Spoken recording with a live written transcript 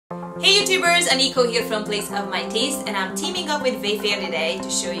Hey YouTubers, Aniko here from Place of My Taste, and I'm teaming up with Wayfair today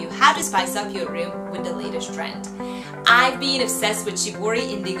to show you how to spice up your room with the latest trend. I've been obsessed with Shibori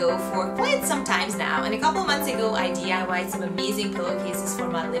indigo for quite some times now, and a couple months ago I DIY'd some amazing pillowcases for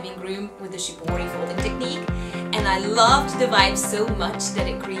my living room with the Shibori folding technique, and I loved the vibe so much that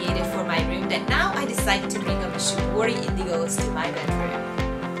it created for my room that now I decided to bring up the Shibori indigos to my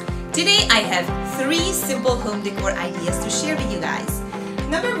bedroom. Today I have 3 simple home decor ideas to share with you guys.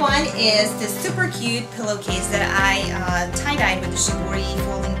 Number 1 is this super cute pillowcase that I tie-dyed with the Shibori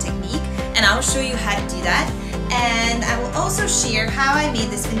folding technique, and I'll show you how to do that. And I will also share how I made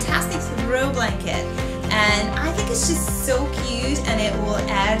this fantastic throw blanket, and I think it's just so cute and it will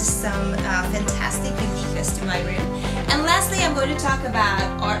add some fantastic uniqueness to my room. And lastly, I'm going to talk about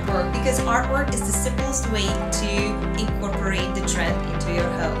artwork, because artwork is the simplest way to incorporate the trend into your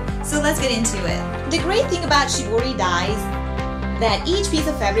home. So let's get into it. The great thing about Shibori dyes that each piece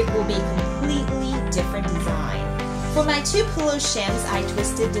of fabric will be a completely different design. For my 2 pillow shems, I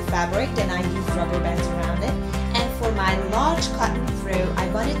twisted the fabric, then I used rubber bands around it. And for my large cotton throw, I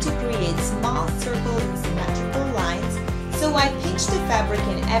wanted to create small circles and symmetrical lines, so I pinched the fabric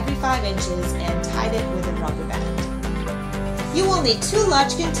in every 5 inches and tied it with a rubber band. You will need 2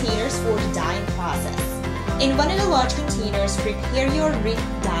 large containers for the dyeing process. In one of the large containers, prepare your rigged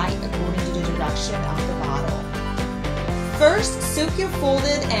dye according to the direction of the bottle. First, soak your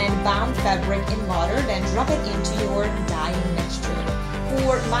folded and bound fabric in water, then drop it into your dyeing mixture.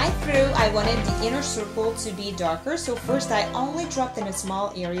 For my throw, I wanted the inner circle to be darker, so first I only dropped in a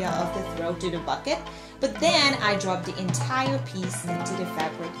small area of the throw to the bucket, but then I dropped the entire piece into the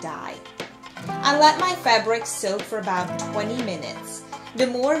fabric dye. I let my fabric soak for about 20 minutes. The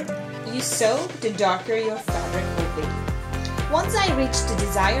more you soak, the darker your fabric will be. Once I reached the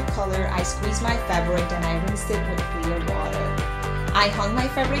desired color, I squeezed my fabric and I rinsed it with clear water. I hung my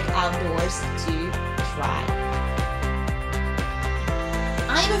fabric outdoors to dry.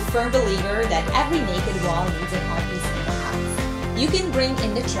 I am a firm believer that every naked wall needs an art piece in the house. You can bring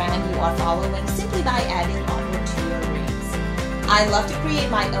in the trend you are following simply by adding artwork to your rooms. I love to create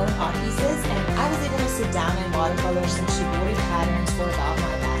my own art pieces, and I was able to sit down and watercolor some Shibori patterns for above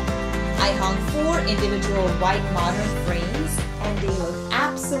my bed. I hung 4 individual white modern frames, and they look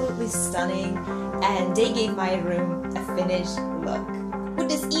absolutely stunning, and they gave my room a finished look. With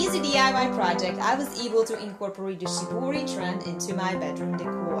this easy DIY project, I was able to incorporate the Shibori trend into my bedroom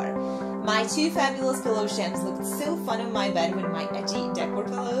decor. My 2 fabulous pillow shems looked so fun on my bed with my edgy decor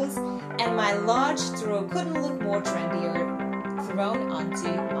pillows, and my large throw couldn't look more trendier thrown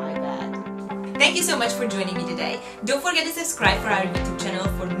onto my bed. Thank you so much for joining me today. Don't forget to subscribe for our YouTube channel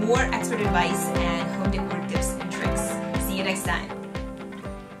for more expert advice and home decor tips and tricks. See you next time.